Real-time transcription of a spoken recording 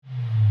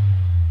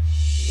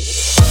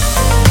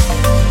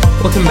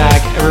Welcome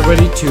back,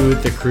 everybody, to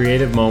the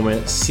Creative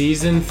Moment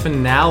season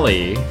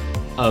finale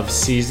of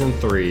season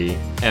 3,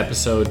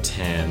 episode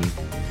 10.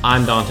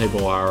 I'm Dante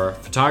Bullhauer,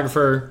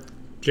 photographer.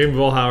 Jamie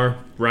Bullhauer,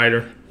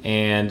 writer.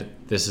 And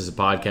this is a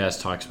podcast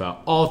that talks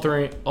about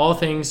all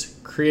things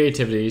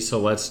creativity.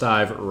 So let's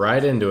dive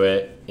right into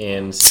it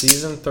in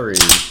season 3,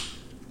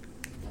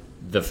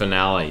 the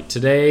finale.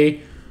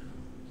 Today,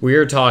 we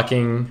are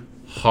talking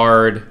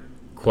hard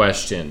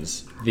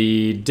questions.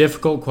 The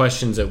difficult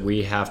questions that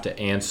we have to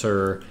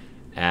answer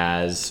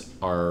as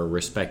our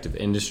respective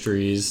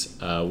industries.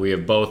 We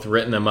have both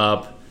written them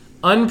up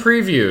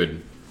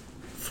unpreviewed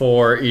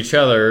for each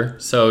other.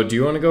 So do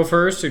you want to go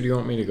first or do you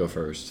want me to go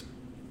first?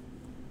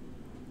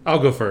 I'll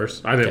go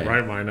first. I didn't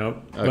write mine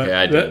up. Okay,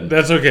 I did.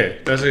 That's okay.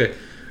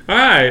 All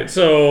right,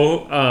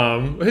 so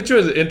I'll hit you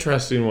with an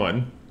interesting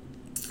one.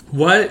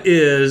 What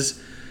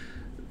is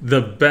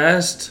the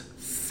best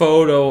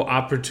photo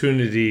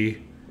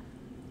opportunity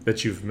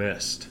that you've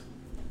missed?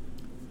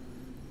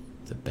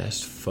 The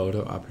best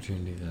photo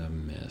opportunity that I've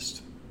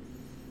missed.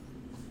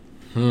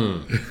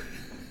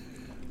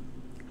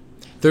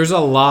 There's a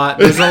lot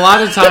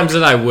of times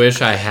that I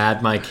wish I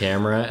had my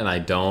camera and I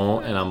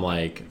don't, and I'm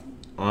like,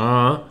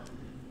 But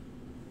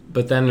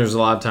then there's a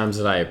lot of times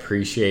that I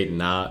appreciate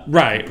not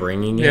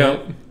bringing it.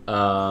 Yep.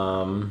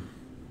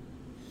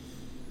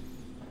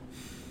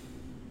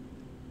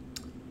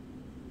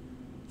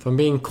 If I'm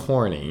being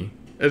corny,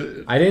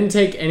 I didn't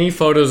take any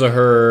photos of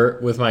her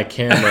with my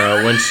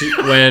camera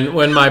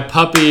when my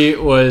puppy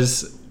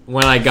was,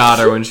 when I got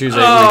her when she was 8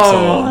 weeks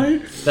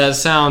old. That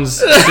sounds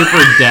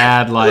super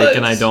dad-like,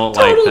 and I don't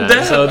like that.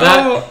 Dad. So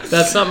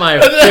that's not my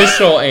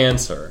official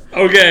answer.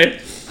 Okay.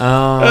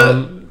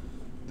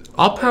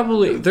 I'll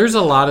probably, there's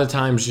a lot of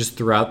times just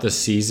throughout the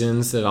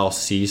seasons that I'll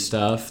see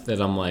stuff that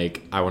I'm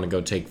like, I want to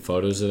go take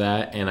photos of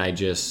that, and I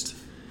just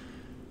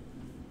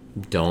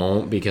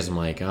don't, because I'm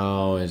like,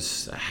 oh,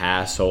 it's a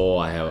hassle.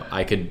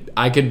 I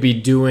could be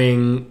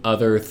doing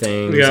other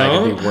things. Yeah. I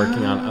could be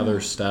working on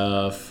other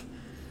stuff.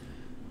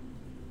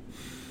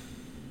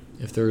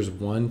 If there was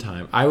one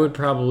time, I would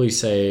probably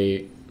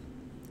say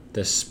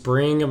the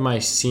spring of my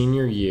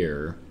senior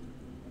year,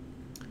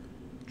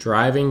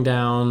 driving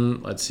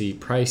down,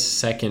 Price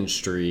 2nd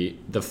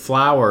Street, the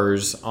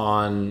flowers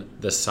on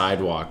the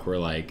sidewalk were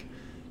like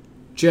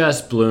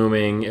just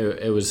blooming.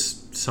 It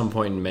was some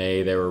point in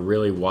May. They were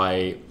really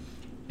white.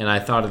 And I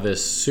thought of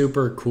this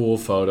super cool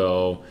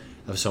photo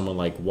of someone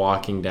like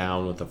walking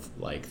down with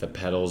the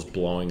petals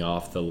blowing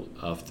off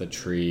the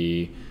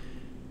tree.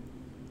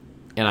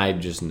 And I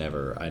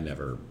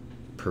never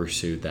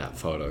pursued that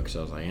photo because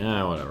I was like,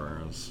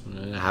 whatever.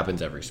 It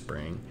happens every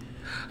spring.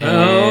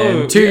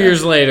 And 2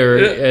 years later,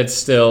 it's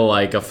still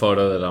like a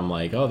photo that I'm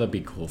like, oh, that'd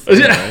be cool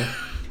photo.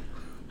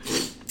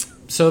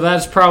 So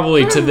that's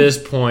probably to this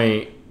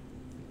point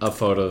a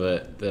photo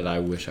that I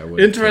wish I would.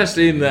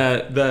 Interesting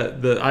that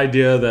the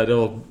idea that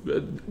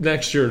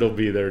next year it'll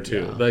be there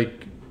too.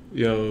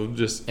 Yeah.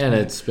 Just and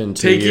it's been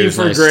 2 taking years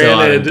for and I granted, still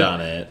haven't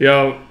done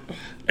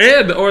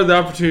it. Or the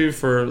opportunity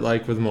for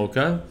with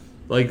Mocha,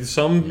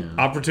 some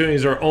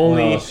opportunities are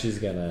only. Well, she's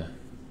gonna.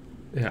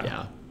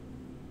 Yeah.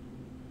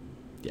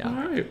 All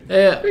right.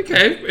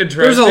 Okay. Interesting.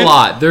 There's a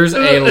lot. There's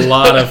a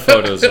lot of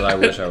photos that I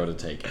wish I would have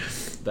taken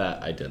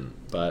that I didn't.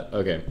 But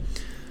okay.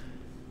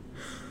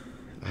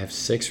 I have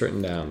 6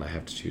 written down. I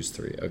have to choose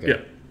 3. Okay.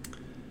 Yeah.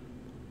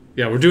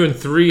 Yeah, we're doing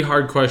 3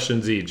 hard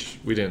questions each.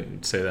 We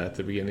didn't say that at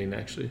the beginning,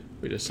 actually.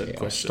 We just said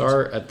questions.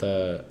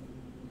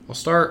 I'll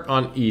start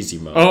on easy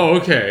mode. Oh,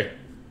 okay.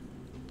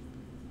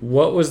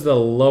 What was the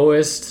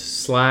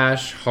lowest /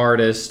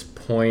 hardest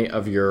point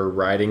of your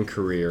writing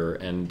career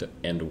and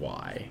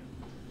why?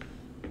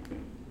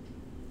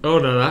 Oh,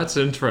 no, that's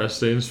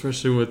interesting,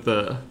 especially with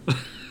the...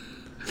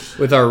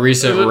 With our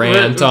recent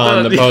rant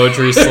on the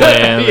poetry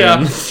slam.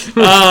 Yeah.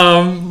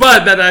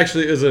 But that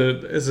actually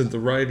isn't the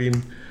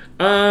writing.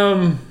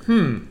 I'm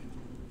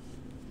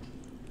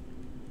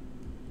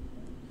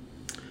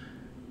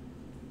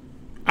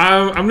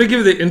going to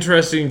give the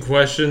interesting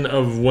question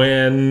of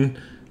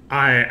when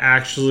I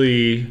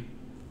actually,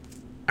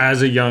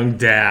 as a young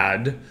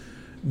dad,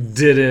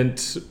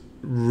 didn't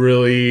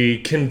really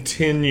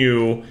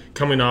continue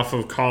coming off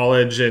of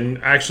college,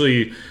 and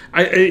actually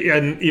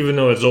and even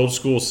though it's old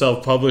school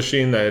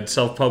self-publishing, I had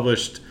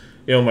self-published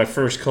my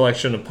first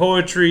collection of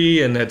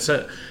poetry and had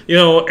said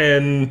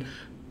and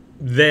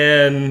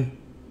then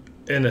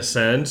in a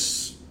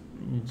sense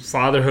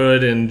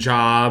fatherhood and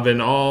job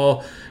and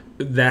all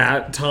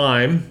that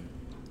time,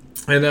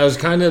 and that was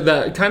kind of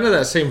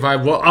that same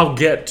vibe. Well, I'll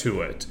get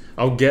to it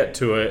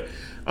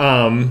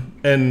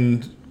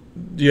and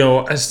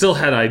I still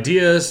had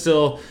ideas,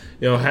 still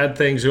had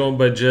things going,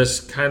 but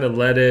just kind of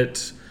let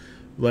it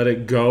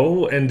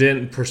go and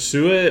didn't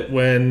pursue it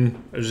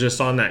when I was just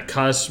on that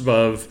cusp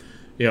of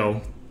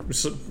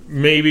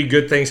maybe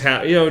good things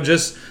happen,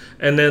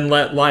 and then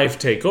let life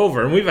take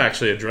over. And we've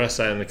actually addressed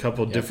that in a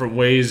couple of different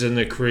ways in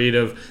the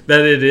creative,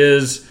 that it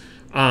is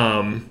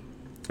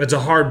it's a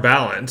hard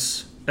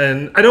balance,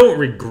 and I don't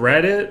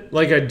regret it,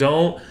 I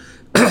don't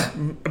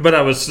but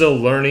I was still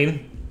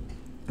learning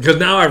Because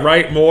now I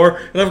write more,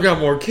 and I've got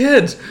more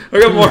kids.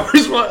 I've got more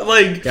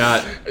like,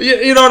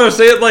 you know what I'm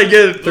saying? Like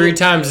 3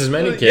 times as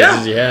many kids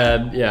as you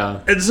had,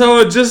 And so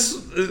it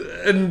just,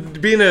 and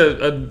being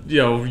a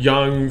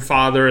young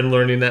father and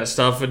learning that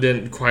stuff, I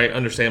didn't quite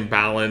understand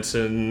balance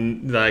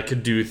and that I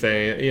could do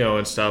things,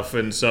 and stuff.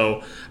 And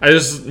so I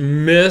just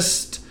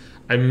missed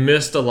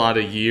a lot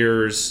of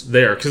years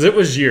there because it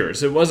was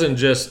years. It wasn't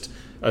just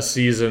a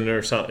season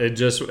or something.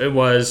 It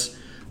was.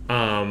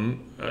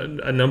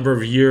 A number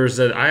of years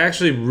that I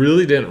actually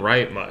really didn't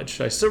write much.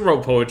 I still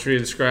wrote poetry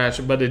and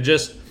scratch, but it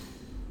just,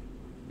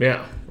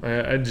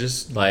 I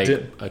just like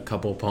a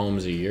couple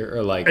poems a year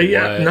or like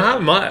what?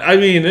 Not much. I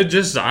mean,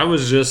 I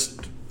was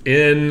just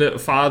in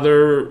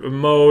father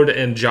mode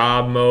and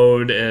job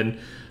mode, and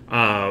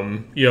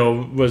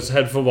was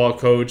head football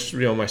coach.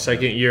 My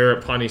second year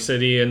at Pawnee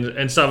City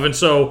and stuff, and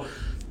so.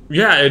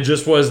 Yeah, it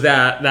just was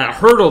that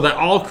hurdle that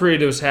all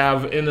creatives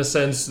have in the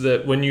sense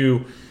that when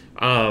you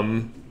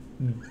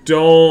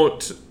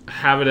don't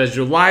have it as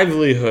your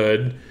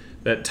livelihood,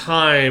 that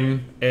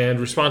time and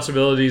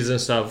responsibilities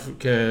and stuff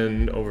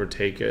can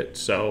overtake it.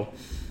 So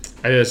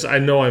I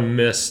know I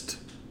missed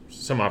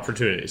some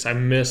opportunities. I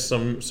missed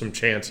some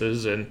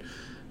chances, and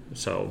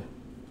so.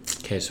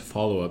 Okay, so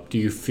follow up. Do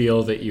you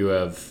feel that you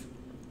have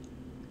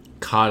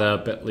caught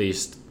up at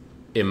least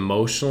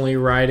emotionally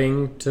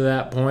writing to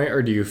that point,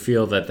 or do you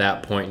feel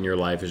that point in your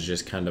life is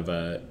just kind of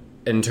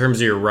in terms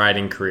of your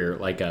writing career,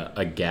 like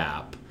a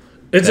gap?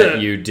 It's a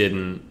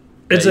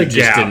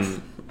gap.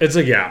 It's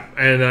a gap,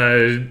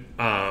 and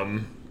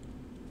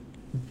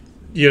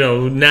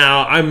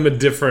now I'm a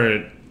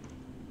different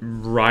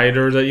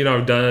writer that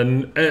I've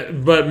done,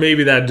 but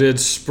maybe that did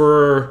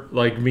spur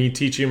like me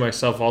teaching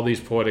myself all these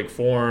poetic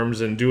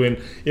forms and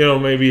doing,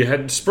 maybe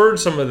had spurred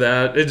some of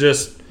that.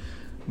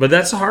 But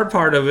that's the hard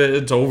part of it.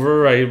 It's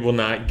over. I will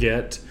not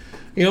get,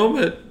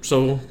 but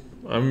so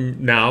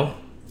I'm now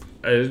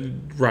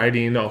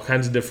writing all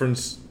kinds of different,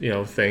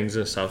 things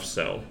and stuff.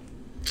 So.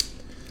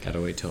 Gotta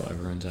wait till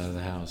everyone's out of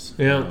the house.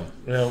 Yeah.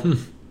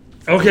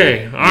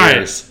 Okay. All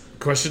right.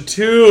 Question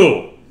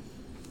 2.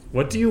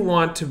 What do you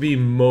want to be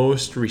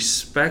most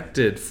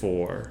respected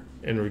for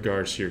in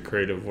regards to your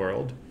creative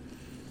world?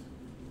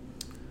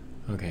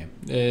 Okay.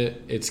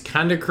 It's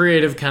kind of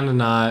creative, kind of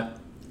not.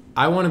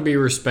 I want to be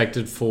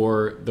respected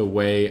for the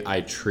way I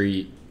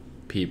treat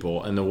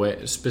people and the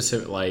way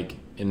specific, like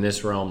in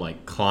this realm,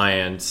 like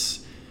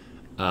clients,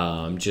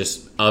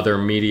 just other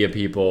media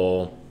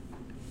people.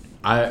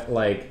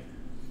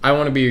 I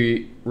want to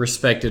be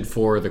respected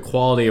for the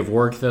quality of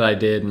work that I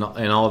did and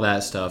all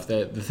that stuff.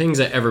 The things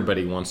that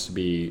everybody wants to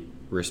be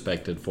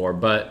respected for.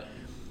 But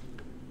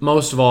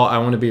most of all, I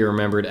want to be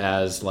remembered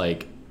as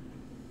like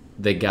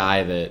the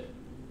guy that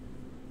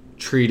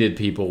treated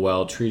people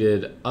well,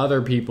 treated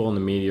other people in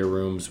the media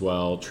rooms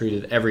well,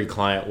 treated every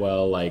client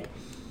well. Like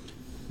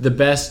the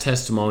best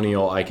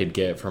testimonial I could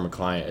get from a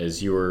client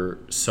is you were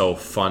so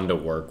fun to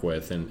work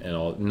with and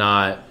all,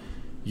 not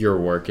your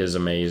work is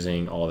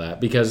amazing, all that.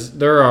 Because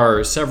there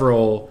are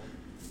several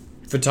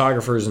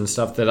photographers and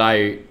stuff that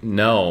I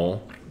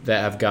know that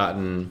have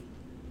gotten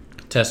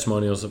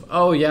testimonials of,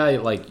 oh yeah,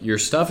 like your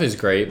stuff is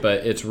great,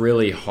 but it's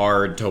really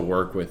hard to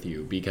work with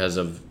you because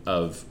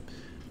of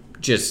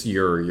just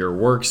your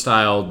work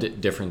style,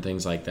 different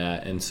things like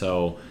that. And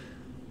so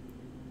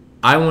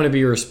I want to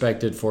be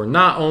respected for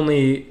not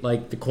only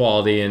like the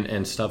quality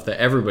and stuff that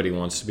everybody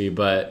wants to be,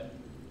 but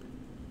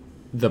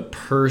the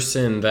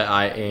person that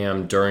I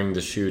am during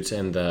the shoots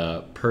and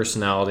the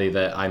personality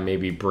that I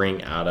maybe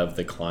bring out of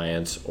the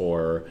clients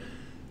or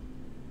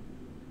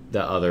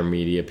the other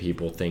media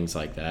people, things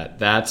like that.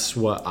 That's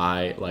what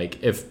I like.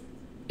 If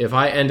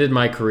I ended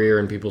my career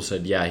and people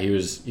said, yeah, he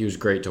was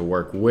great to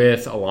work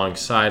with,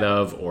 alongside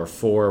of, or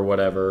for,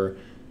 whatever,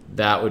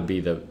 that would be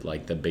the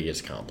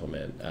biggest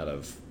compliment out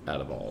of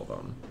all of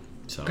them.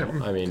 So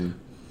I mean,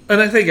 and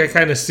I think I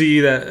kind of see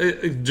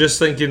that just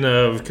thinking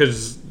of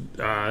because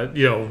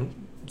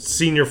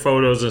senior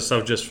photos and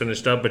stuff just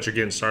finished up, but you're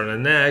getting started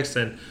on the next,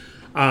 and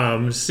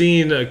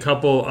seeing a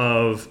couple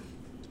of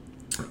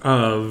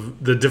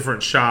the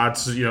different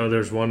shots.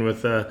 There's one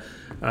with a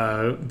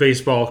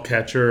baseball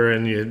catcher,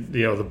 and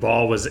the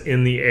ball was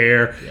in the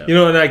air. Yep.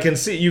 And I can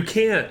see you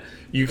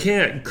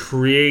can't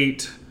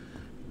create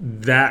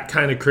that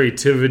kind of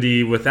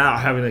creativity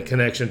without having a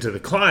connection to the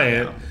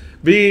client,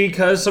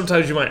 because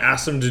sometimes you might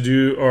ask them to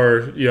do,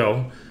 or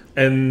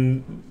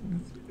and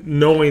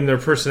knowing their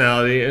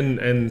personality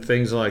and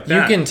things like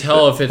that. You can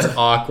tell if it's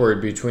awkward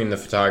between the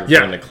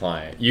photographer and the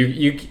client.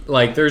 You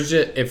like, there's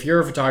just, if you're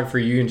a photographer,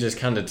 you can just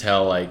kind of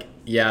tell, like,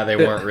 yeah, they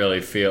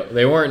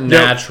weren't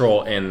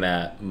natural in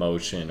that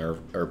motion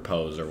or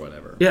pose or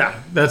whatever.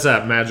 Yeah, that's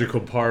that magical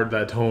part,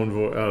 that tone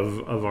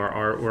of our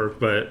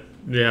artwork. But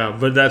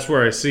that's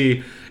where I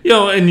see,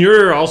 and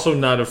you're also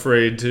not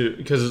afraid to,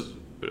 because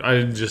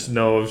I just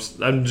know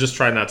I'm just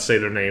trying not to say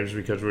their names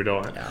because we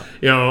don't,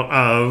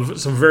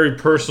 of some very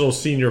personal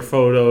senior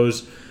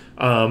photos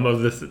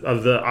of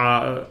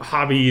the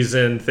hobbies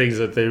and things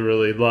that they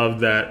really love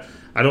that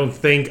I don't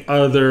think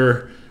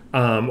other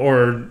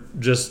or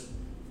just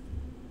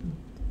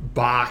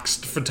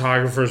boxed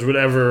photographers would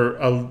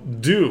ever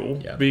do,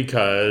 Yeah.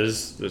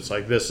 because it's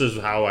like, this is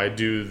how I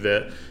do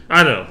that.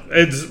 I don't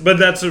know. But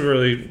that's a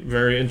really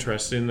very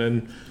interesting.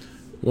 And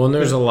Well, and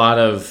there's a lot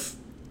of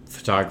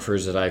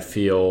photographers that I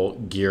feel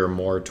gear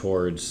more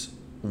towards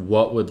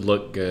what would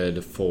look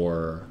good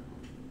for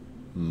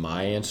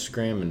my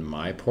Instagram and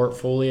my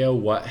portfolio.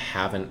 What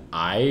haven't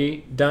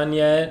I done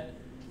yet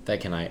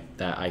that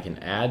I can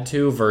add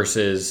to,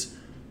 versus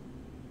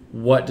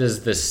what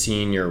does the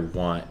senior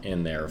want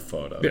in their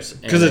photos?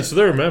 because it's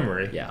their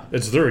memory. Yeah.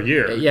 It's their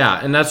year.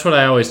 Yeah, and that's what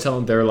I always tell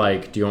them. They're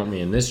like, do you want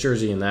me in this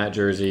jersey, in that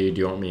jersey?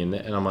 Do you want me in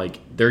that? And I'm like,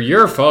 they're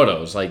your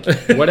photos. Like,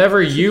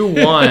 whatever you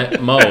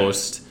want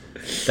most,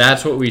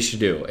 that's what we should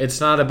do.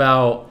 It's not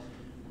about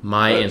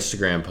my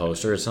Instagram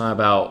post, or it's not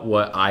about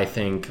what I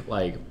think,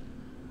 like,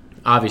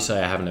 obviously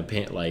I have an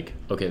opinion, like,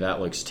 okay,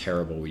 that looks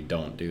terrible, we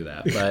don't do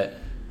that. But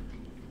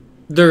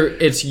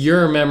it's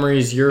your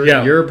memories,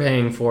 you're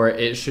paying for it.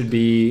 It should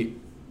be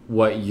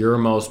what you're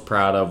most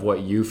proud of,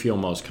 what you feel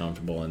most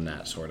comfortable in,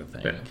 that sort of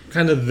thing. Yeah.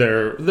 Kind of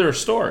their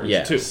stories,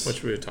 Yes. too,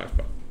 which we had talked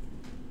about.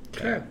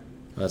 Okay.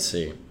 Let's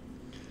see.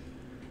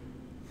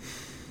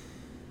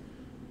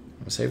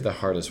 I'll save the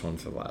hardest one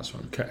for the last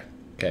one.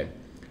 Okay.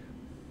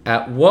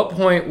 At what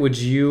point would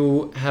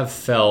you have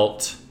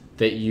felt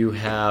that you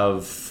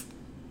have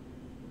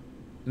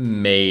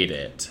made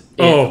it?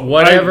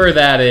 Whatever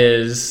that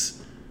is.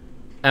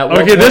 At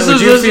what point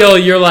would you feel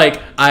you're like,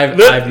 I've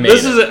made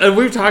it? And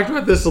we've talked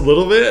about this a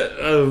little bit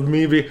of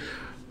me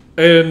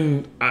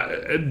and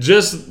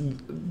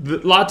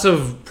lots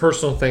of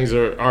personal things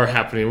are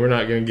happening. We're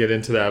not going to get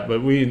into that,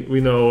 but we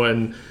know,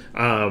 and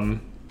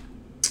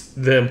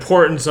the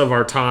importance of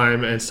our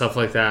time and stuff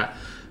like that.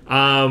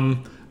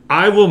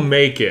 I will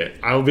make it.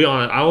 I will be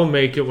honest. I will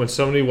make it when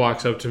somebody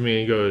walks up to me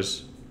and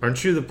goes,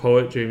 "Aren't you the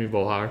poet Jamie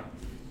Bullhauer?"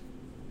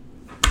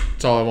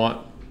 That's all I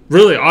want.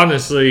 Really,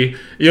 honestly,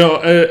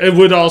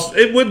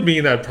 it would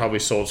mean I'd probably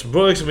sold some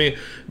books.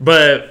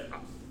 But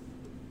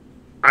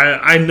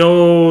I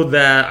know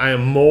that I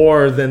am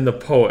more than the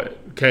poet.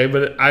 Okay,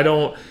 but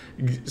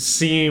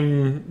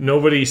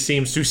nobody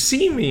seems to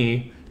see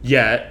me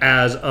yet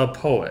as a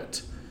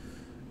poet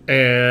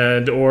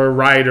or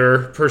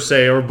writer per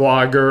se, or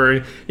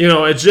blogger.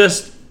 It's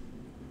just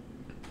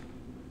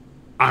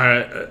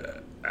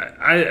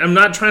I'm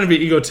not trying to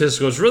be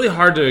egotistical. It's really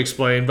hard to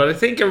explain, but I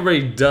think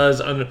everybody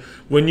does.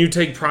 When you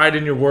take pride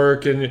in your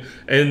work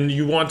and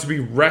you want to be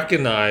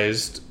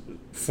recognized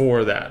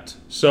for that.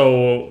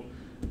 So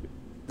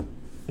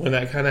when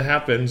that kind of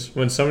happens,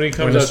 when somebody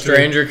comes when up, a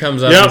stranger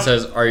comes up and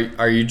says, "Are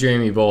you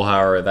Jamie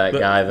Bullhauer, that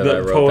guy that I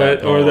wrote poet,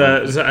 that poem?" or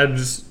that I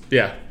just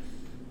Yep.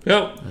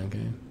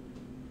 Okay.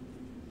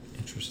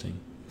 Interesting.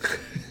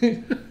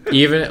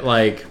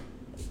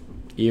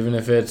 even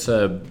if it's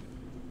a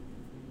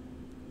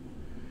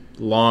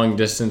long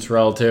distance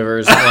relative,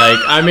 or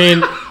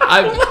I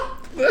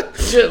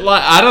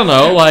don't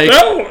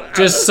know,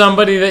 just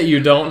somebody that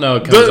you don't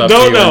know comes up to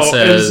you and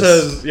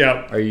says,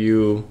 "Are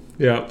you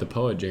the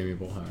poet Jamie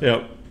Bullhauer?"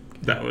 Yep.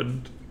 That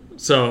would.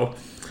 So,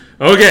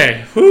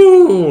 okay.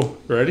 Whoo.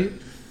 Ready?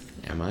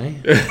 Am I?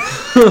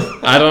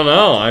 I don't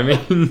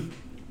know.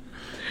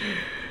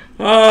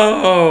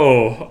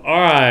 Oh, all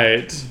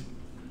right.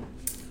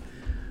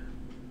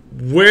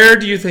 Where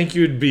do you think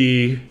you'd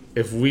be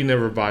if we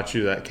never bought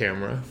you that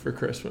camera for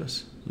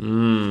Christmas?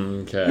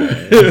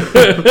 Okay.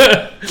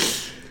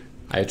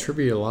 I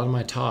attribute a lot of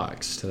my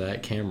talks to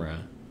that camera.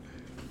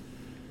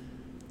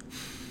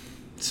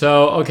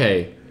 So,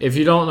 okay, if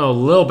you don't know, a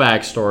little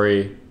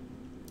backstory.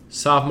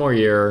 Sophomore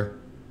year,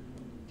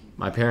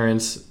 my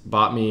parents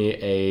bought me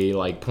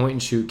a point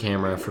and shoot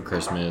camera for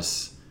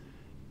Christmas.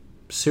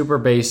 Super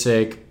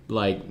basic,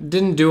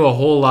 didn't do a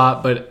whole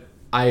lot, but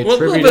I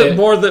attribute a little bit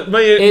more than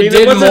it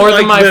did more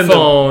than my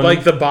phone.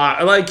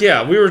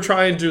 We were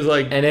trying to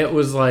and it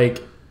was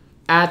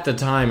at the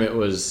time it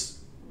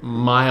was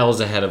miles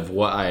ahead of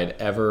what I had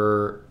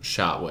ever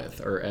shot with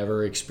or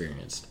ever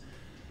experienced.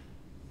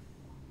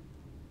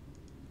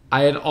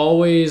 I had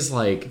always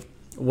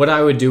what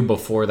I would do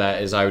before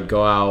that is I would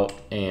go out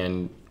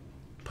and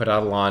put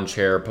out a lawn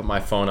chair, put my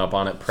phone up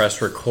on it, press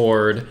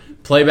record,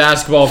 play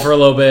basketball for a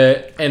little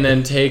bit, and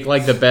then take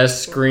the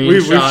best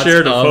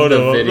screenshots of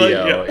the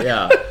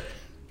video.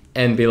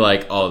 And be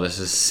like, "Oh, this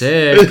is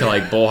sick!"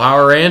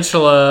 Bullhauer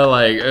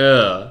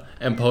Antela,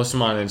 and post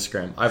them on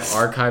Instagram. I've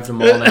archived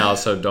them all now,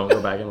 so don't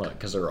go back and look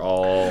because they're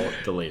all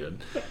deleted.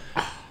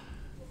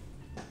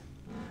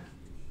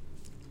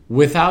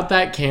 Without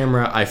that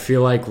camera, I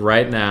feel like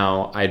right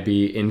now I'd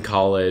be in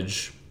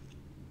college,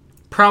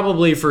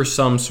 probably for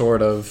some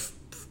sort of.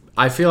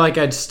 I feel like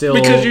I'd still,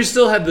 because you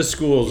still had the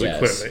school's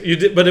equipment. You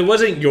did, but it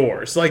wasn't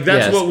yours.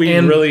 That's what we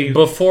really.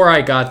 Before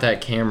I got that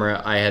camera,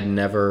 I had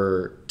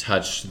never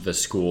touched the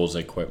school's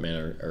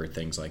equipment or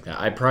things like that.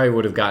 I probably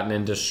would have gotten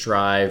into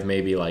Strive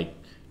maybe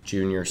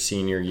junior,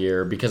 senior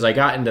year, because I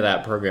got into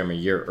that program a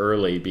year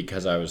early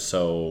because I was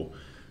so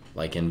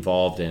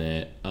involved in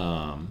it.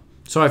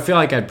 So I feel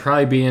like I'd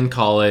probably be in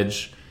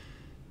college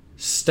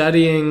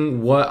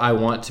studying what I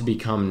want to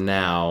become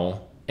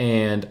now,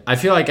 And I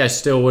feel like I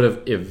still would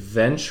have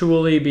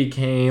eventually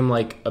became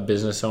like a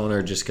business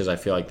owner just because I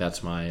feel like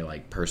that's my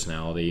like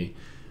personality.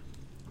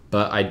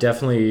 But I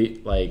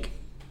definitely like,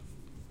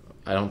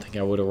 I don't think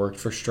I would have worked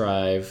for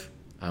Strive.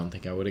 I don't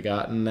think I would have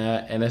gotten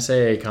that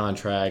NSAA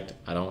contract.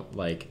 I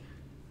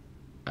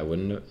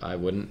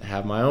wouldn't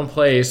have my own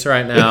place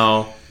right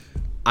now.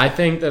 I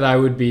think that I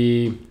would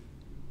be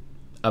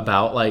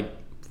about like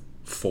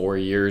 4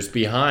 years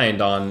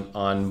behind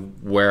on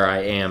where I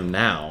am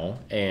now,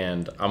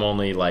 and I'm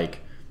only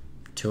like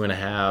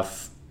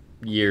 2.5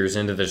 years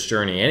into this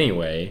journey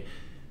anyway,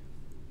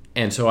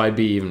 and so I'd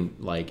be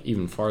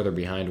even farther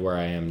behind where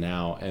I am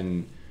now.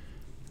 And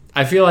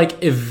I feel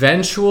like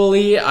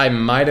eventually I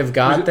might have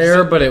got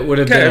there, but it would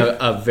have been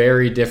a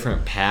very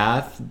different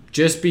path,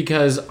 just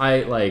because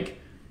I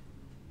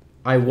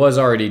was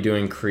already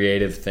doing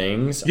creative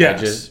things.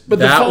 Yes, but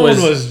the phone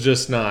was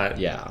just not.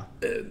 Yeah.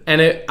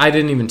 And I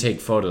didn't even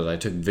take photos. I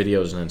took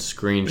videos and then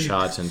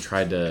screenshots and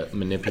tried to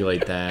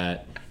manipulate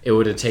that. It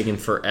would have taken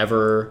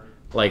forever,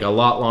 like a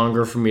lot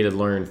longer for me to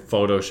learn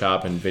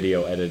Photoshop and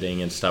video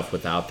editing and stuff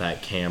without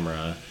that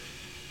camera.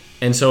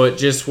 And so it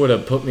just would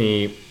have put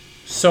me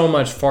so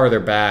much farther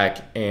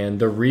back. And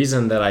the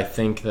reason that I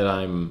think that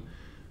I'm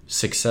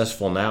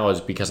successful now is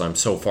because I'm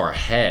so far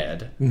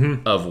ahead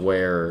of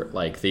where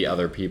like the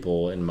other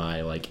people in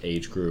my like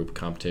age group,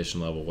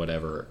 competition level,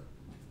 whatever,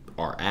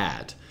 are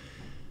at.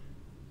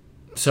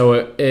 So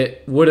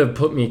it would have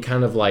put me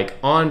kind of like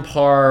on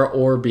par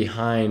or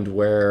behind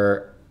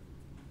where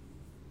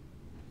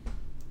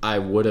I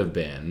would have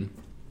been.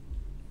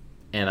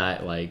 And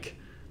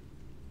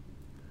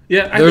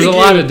there's a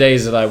lot of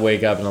days that I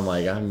wake up and I'm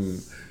like,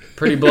 I'm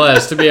pretty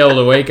blessed to be able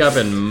to wake up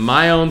in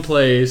my own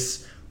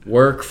place,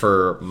 work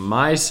for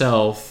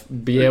myself,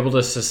 be able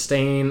to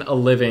sustain a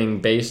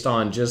living based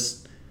on just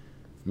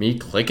me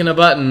clicking a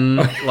button.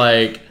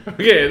 Like,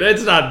 okay,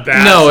 that's not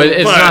that. No,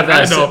 it's not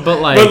that.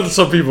 But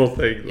some people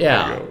think.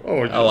 Yeah,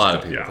 a lot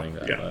of people think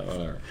that. Yeah. But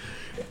whatever.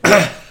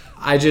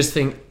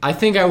 I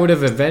think I would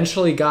have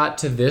eventually got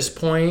to this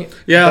point.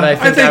 Yeah, but I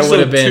think I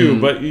would have been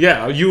too. But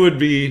yeah, you would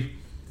be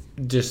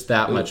just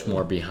that much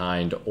more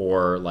behind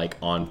or like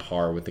on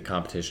par with the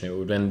competition. It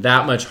would have been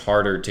that much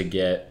harder to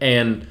get.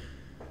 And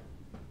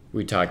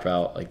we talked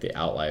about like the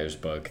Outliers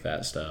book,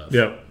 that stuff.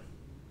 Yep.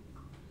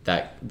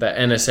 That the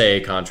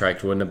NSAA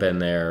contract wouldn't have been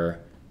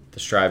there. The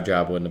Strive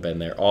job wouldn't have been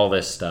there. All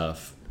this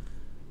stuff.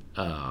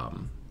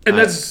 And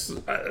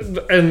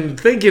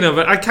thinking of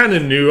it, I kind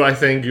of knew, I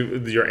think,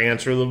 your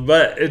answer,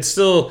 but it's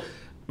still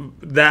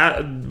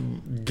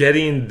that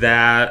getting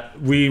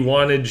that we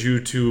wanted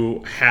you to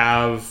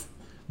have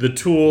the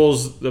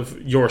tools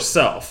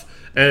yourself,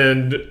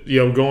 and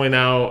going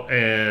out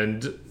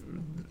and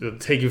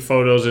taking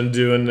photos and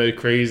doing the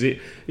crazy,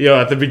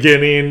 at the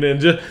beginning,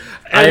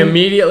 I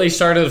immediately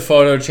started a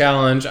photo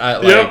challenge.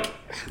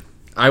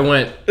 I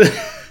went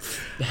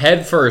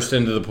head first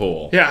into the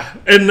pool. Yeah,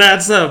 and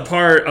that's a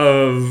part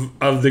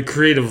of the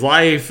creative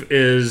life,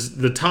 is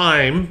the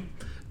time,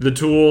 the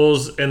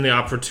tools, and the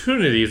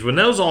opportunities. When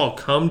those all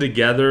come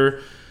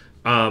together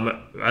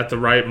at the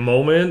right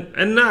moment,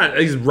 and not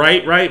a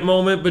right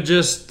moment, but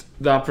just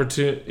the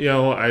opportunity.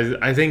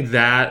 I think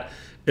that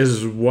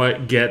is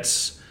what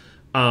gets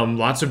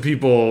lots of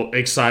people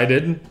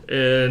excited,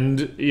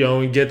 and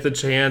get the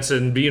chance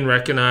and being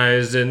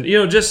recognized, and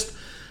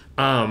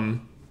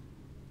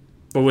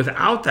but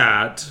without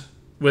that,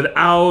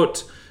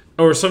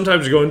 or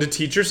sometimes going to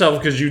teach yourself,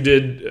 because you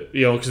did,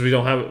 because we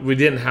don't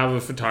have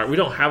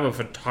a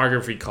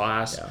photography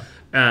class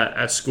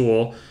at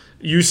school.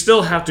 You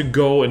still have to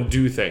go and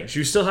do things.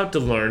 You still have to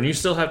learn. You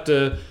still have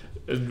to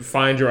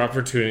find your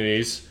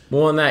opportunities.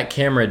 Well, and that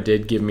camera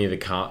did give me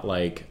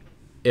the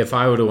if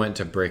I would have went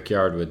to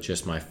Brickyard with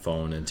just my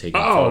phone and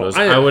taken photos,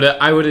 I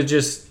would have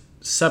just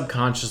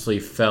subconsciously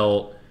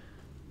felt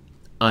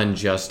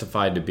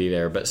unjustified to be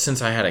there. But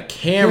since I had a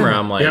camera,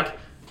 I'm like,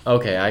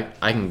 okay,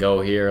 I can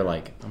go here.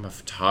 Like, I'm a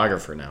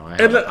photographer now. I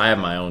have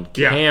my own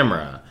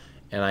camera,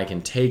 and I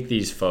can take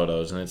these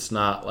photos. And it's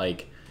not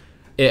like,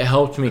 it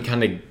helped me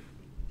kind of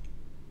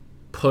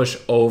push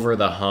over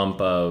the hump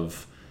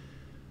of,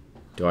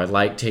 do I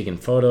like taking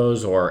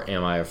photos, or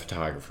am I a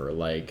photographer?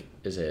 Like,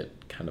 is it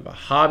kind of a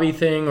hobby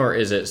thing, or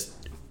is it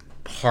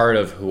part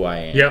of who I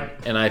am?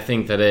 Yep. And I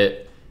think that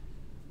it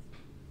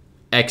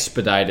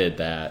expedited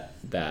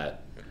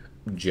that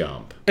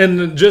jump.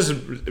 And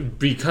just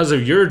because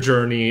of your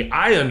journey,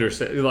 I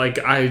understand. Like,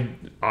 I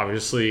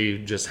obviously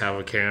just have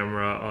a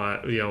camera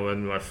on,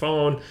 in my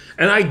phone,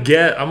 and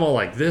I'm all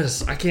like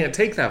this. I can't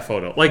take that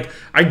photo. Like,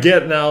 I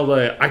get now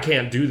that I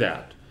can't do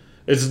that.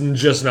 It's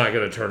just not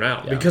going to turn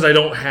out because I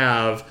don't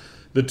have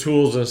the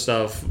tools and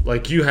stuff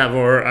like you have,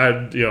 or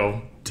I,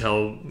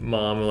 tell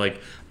mom,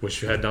 like,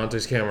 wish you had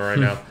Dante's camera right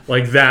now.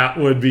 Like, that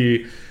would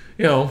be,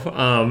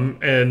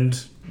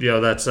 and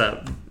that's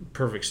that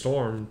perfect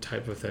storm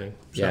type of thing.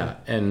 So. Yeah,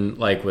 and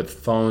like with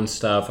phone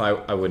stuff,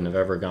 I wouldn't have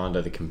ever gone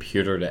to the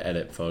computer to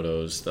edit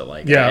photos. That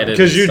like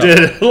Because you did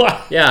it a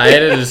lot. Yeah, I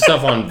edited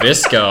stuff on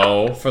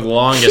Visco for the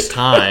longest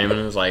time, and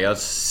it was like,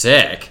 that's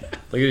sick.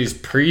 Look at these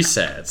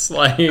presets.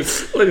 Like,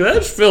 look at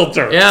that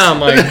filter. Yeah, I'm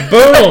like,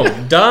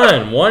 boom,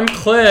 done. One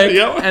click,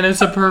 Yep. and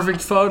it's a perfect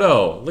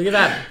photo. Look at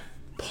that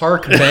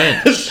park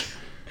bench.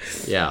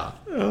 Yeah.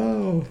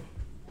 Oh.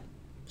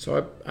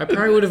 So I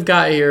probably would have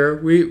got here.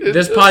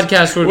 This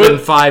podcast would have been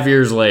 5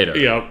 years later.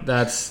 Yep.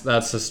 That's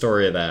the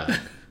story of that.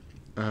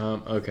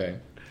 Okay.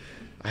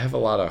 I have a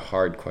lot of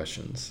hard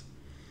questions.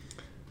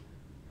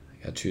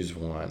 I gotta choose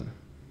one.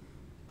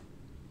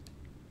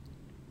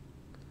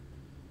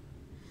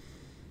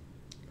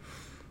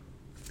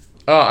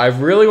 Oh, I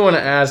really want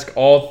to ask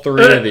all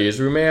three of these.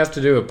 We may have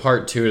to do a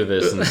part 2 to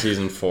this in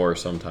season 4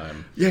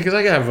 sometime. Yeah, because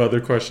I have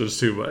other questions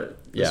too, but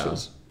yeah.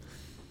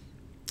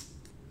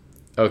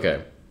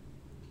 Okay.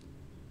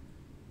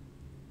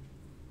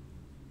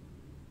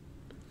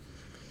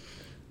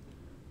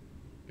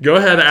 Go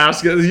ahead and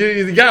ask it.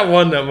 You got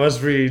one that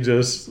must be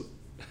just...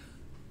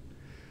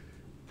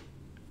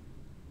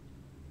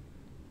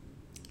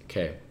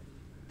 Okay.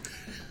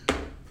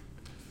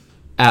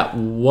 At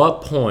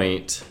what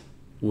point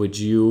would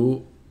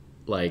you,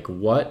 like,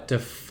 what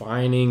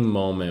defining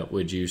moment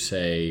would you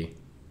say,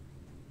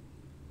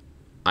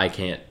 I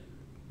can't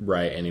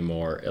write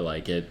anymore?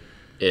 Like,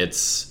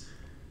 it's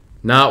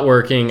not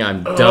working.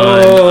 I'm done.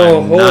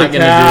 I'm not going to do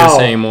this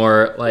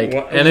anymore. Like,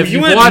 what? And if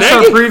you've watched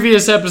our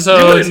previous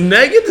episodes, you went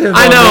negative.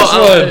 I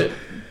know.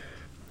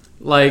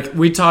 Like,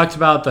 we talked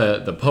about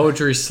the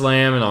poetry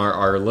slam and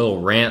our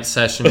little rant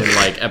session in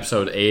like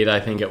episode 8, I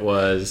think it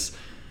was.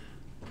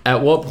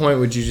 At what point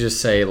would you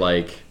just say,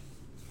 like,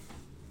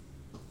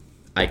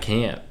 I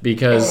can't?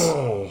 Because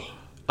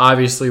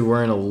obviously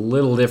we're in a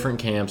little different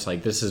camps.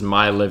 Like, this is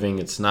my living.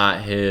 It's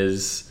not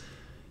his.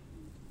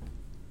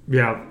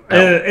 Yeah,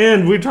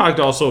 and we talked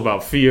also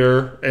about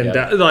fear and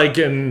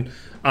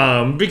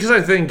because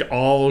I think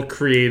all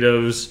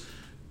creatives,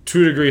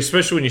 to a degree,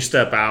 especially when you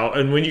step out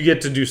and when you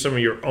get to do some of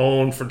your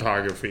own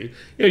photography.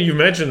 You know, you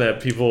mentioned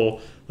that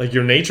people like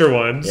your nature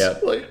ones,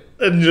 like,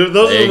 and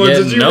those are the ones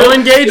that you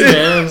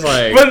engagement. It's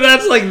like, but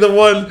that's like the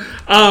one.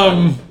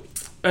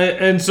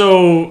 And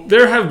so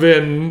there have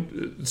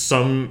been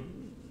some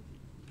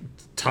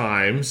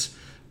times,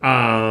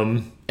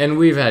 and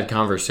we've had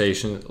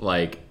conversations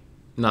like.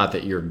 Not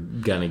that you're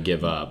gonna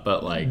give up,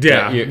 but like,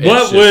 yeah.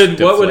 What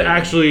would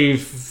actually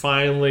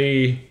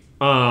finally,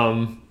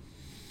 because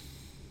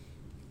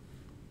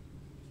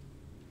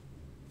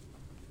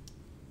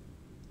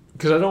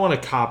I don't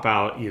want to cop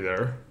out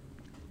either,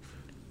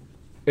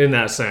 in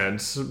that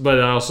sense.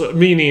 But also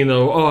meaning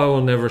though, I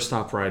will never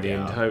stop writing.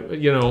 Yeah. Type,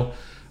 you know,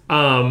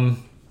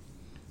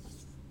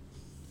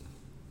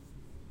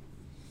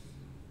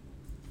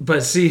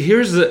 But see,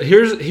 here's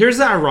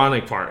the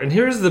ironic part, and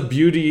here's the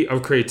beauty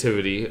of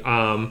creativity.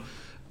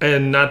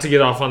 And not to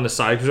get off on the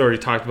side, because we already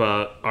talked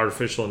about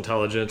artificial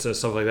intelligence and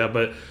stuff like that.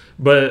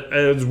 But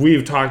as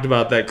we've talked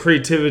about, that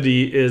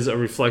creativity is a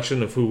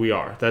reflection of who we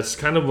are. That's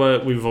kind of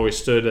what we've always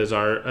stood as a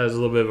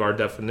little bit of our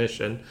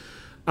definition.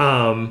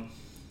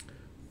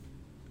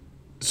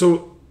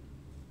 So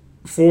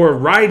for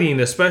writing,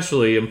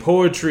 especially in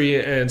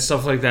poetry and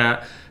stuff like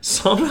that,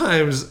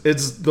 sometimes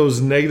it's those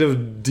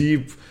negative,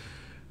 deep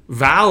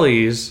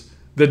valleys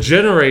that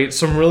generate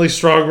some really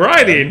strong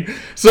writing.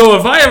 So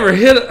if I ever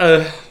hit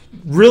a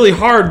really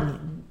hard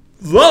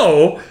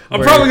low,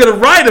 I'm probably going to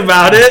write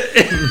about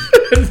it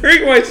and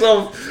bring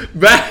myself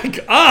back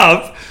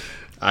up.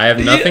 I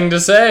have nothing to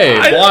say.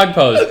 Blog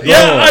post.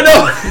 Yeah, I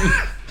know.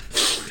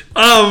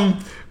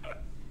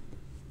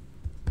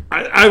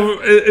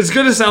 It's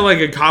going to sound like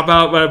a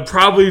cop-out, but I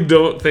probably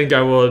don't think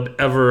I would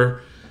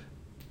ever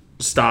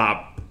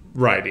stop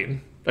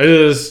writing. It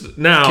is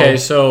now. Okay,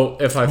 so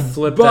if I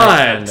flip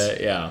that kind of,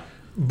 yeah.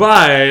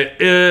 But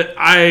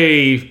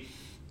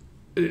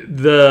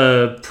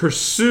the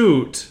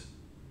pursuit,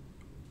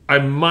 I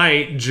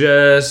might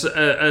just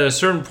at a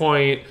certain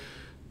point,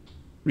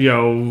 you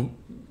know,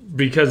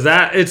 because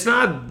that it's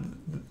not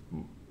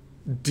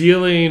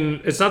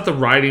the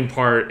writing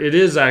part. It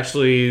is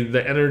actually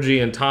the energy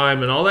and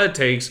time and all that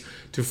takes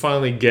to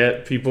finally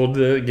get people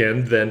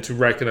to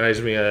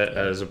recognize me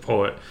as a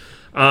poet.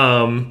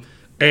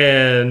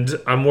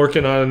 And I'm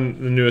working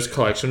on the newest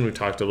collection. We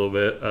talked a little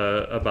bit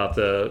about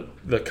the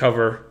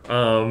cover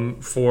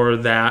for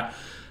that.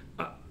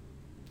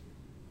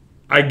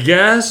 I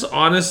guess,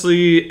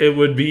 honestly, it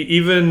would be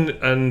even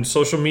on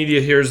social media.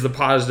 Here's the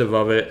positive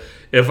of it.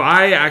 If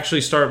I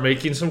actually start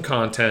making some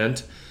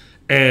content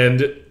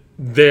and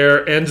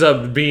there ends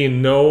up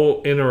being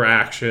no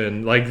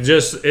interaction, like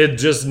just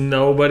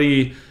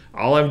nobody,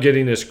 all I'm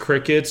getting is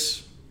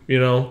crickets, you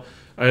know,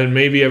 and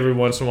maybe every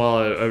once in a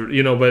while,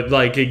 you know, but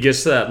like it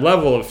gets to that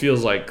level, it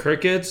feels like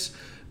crickets,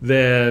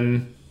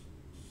 then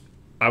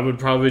I would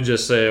probably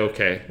just say,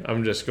 okay,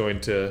 I'm just going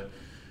to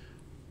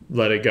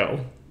let it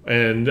go.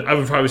 And I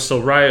would probably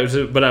still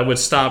write, but I would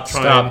stop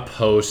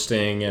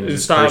posting and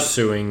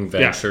pursuing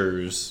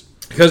ventures.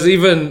 Because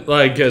even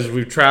like as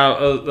we've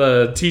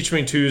traveled, Teach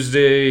Me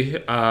Tuesday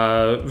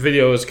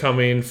video is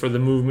coming for the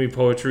Move Me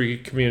Poetry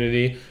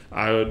community.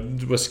 I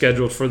was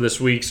scheduled for this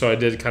week, so I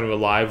did kind of a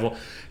live one,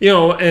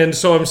 and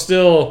so I'm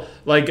still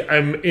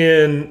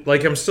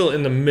I'm still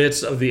in the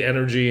midst of the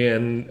energy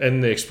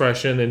and the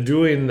expression and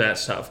doing that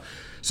stuff.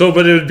 So,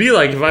 but it would be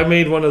like if I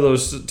made one of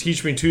those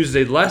Teach Me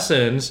Tuesday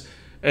lessons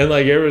and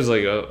like everyone's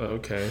like, oh,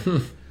 okay.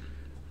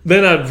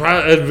 Then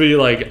I'd be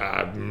like,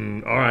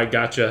 all right,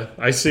 gotcha.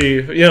 I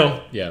see.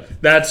 Yeah.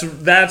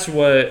 That's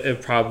what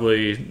it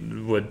probably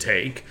would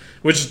take,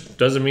 which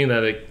doesn't mean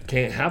that it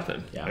can't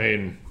happen. Yeah. I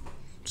mean,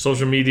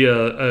 social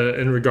media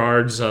in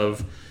regards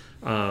of,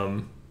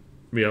 that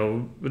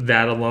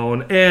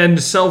alone,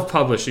 and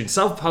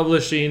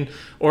self-publishing,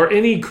 or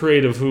any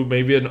creative who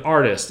may be an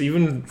artist,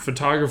 even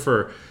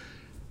photographer.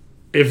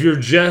 If you're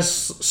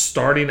just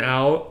starting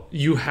out,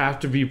 you have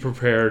to be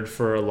prepared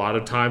for a lot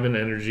of time and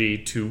energy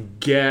to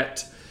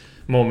get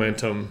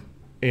momentum.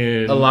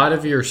 A lot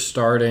of your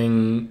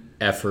starting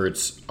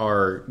efforts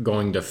are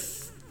going to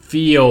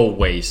feel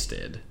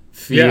wasted,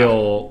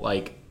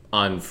 like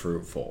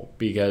unfruitful,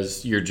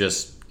 because you're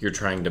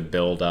trying to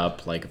build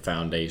up like a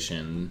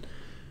foundation.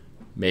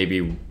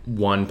 Maybe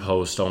one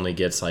post only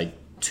gets like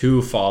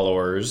 2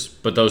 followers,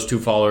 but those 2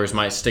 followers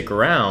might stick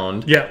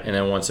around. Yeah. And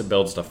then once it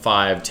builds to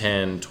 5,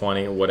 10,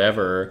 20,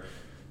 whatever,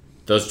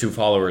 those 2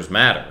 followers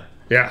matter.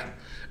 Yeah.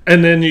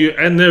 And then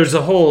there's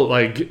a whole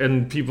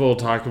and people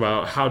talk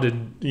about how to,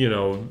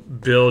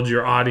 build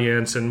your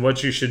audience and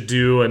what you should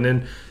do, and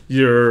then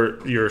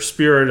your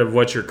spirit of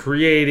what you're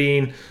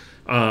creating.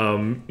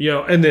 And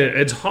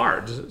it's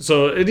hard.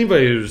 So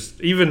anybody who's,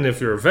 even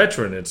if you're a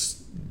veteran,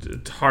 it's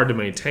hard to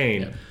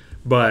maintain. Yeah.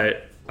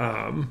 But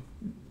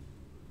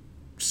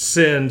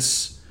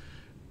since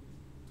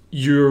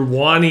you're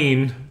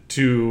wanting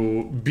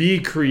to be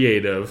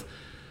creative,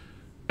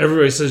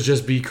 everybody says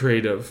just be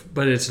creative,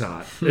 but it's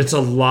not. It's a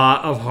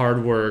lot of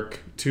hard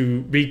work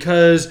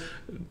because,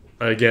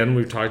 again,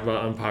 we've talked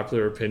about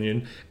unpopular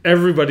opinion.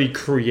 Everybody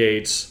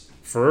creates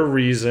for a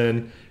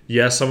reason.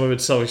 Yes, some of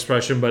it's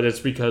self-expression, but it's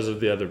because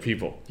of the other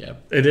people. Yeah,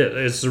 it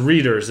is. It's the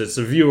readers. It's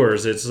the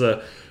viewers. It's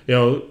the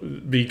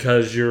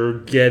because you're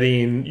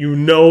getting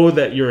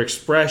that your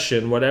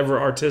expression, whatever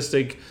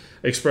artistic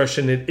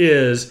expression it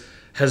is,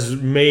 has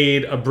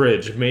made a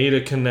bridge, made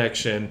a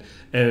connection,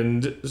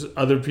 and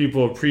other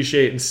people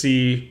appreciate and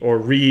see or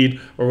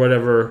read or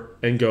whatever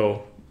and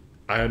go,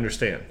 I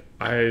understand.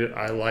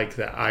 I like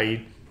that.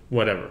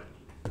 Whatever.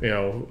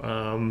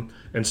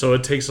 And so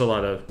it takes a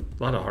lot of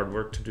hard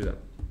work to do that.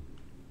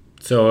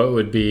 So it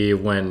would be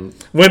when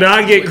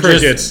I get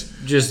crickets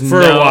just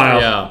for a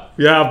while.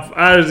 Yeah.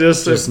 I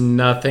just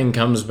nothing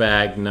comes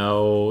back.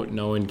 No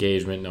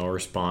engagement. No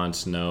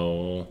response.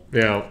 No.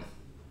 Yeah.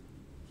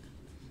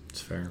 It's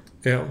fair.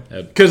 Yeah.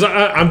 Because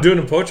I'm doing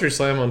a poetry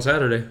slam on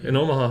Saturday in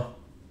Omaha.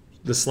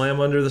 The slam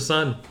under the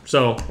sun.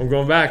 So I'm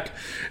going back.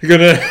 You're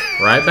gonna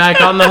right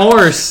back on the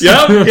horse.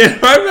 Yep.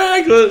 Get right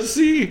back. Let's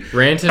see.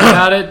 Ranted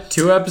about it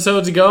 2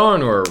 episodes ago,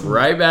 and we're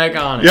right back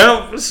on it.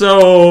 Yep.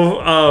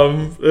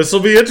 So this will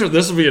be interesting.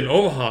 This will be in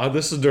Omaha.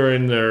 This is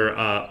during their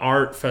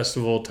art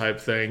festival type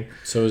thing.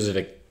 So is it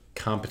a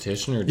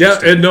competition or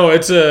just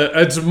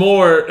it's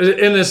more,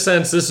 in a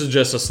sense, this is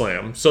just a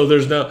slam. So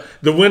the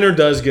winner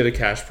does get a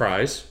cash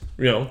prize,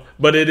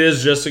 but it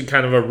is just a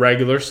kind of a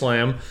regular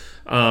slam.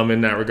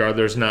 In that regard,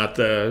 there's not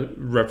the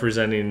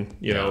representing,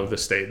 the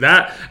state.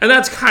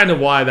 That's kind of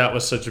why that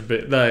was such a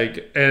bit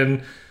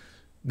and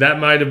that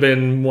might have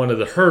been one of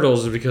the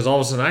hurdles, because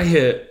all of a sudden I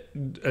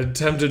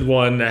attempted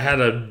one that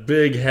had a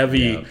big,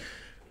 heavy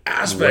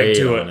aspect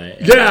to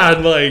it. Yeah,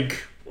 and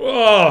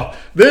oh,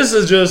 this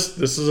is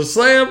a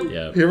slam.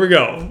 Yeah. Here we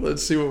go.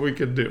 Let's see what we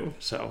can do.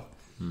 So,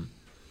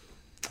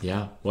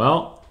 yeah.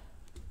 Well,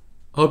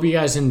 hope you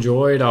guys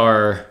enjoyed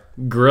our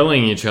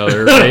grilling each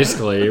other.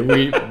 Basically,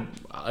 we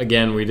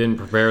didn't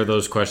prepare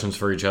those questions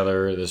for each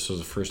other. This was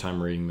the first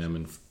time reading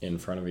them in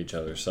front of each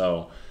other.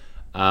 So,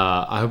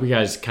 I hope you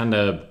guys kind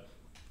of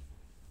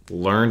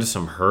learned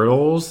some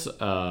hurdles.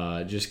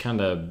 Just kind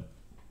of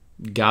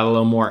got a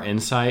little more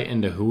insight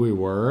into who we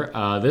were.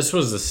 This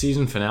was the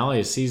season finale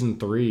of season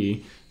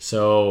 3.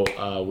 So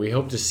we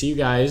hope to see you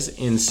guys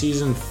in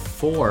season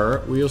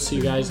 4. We'll see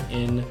you guys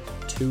in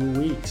 2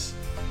 weeks.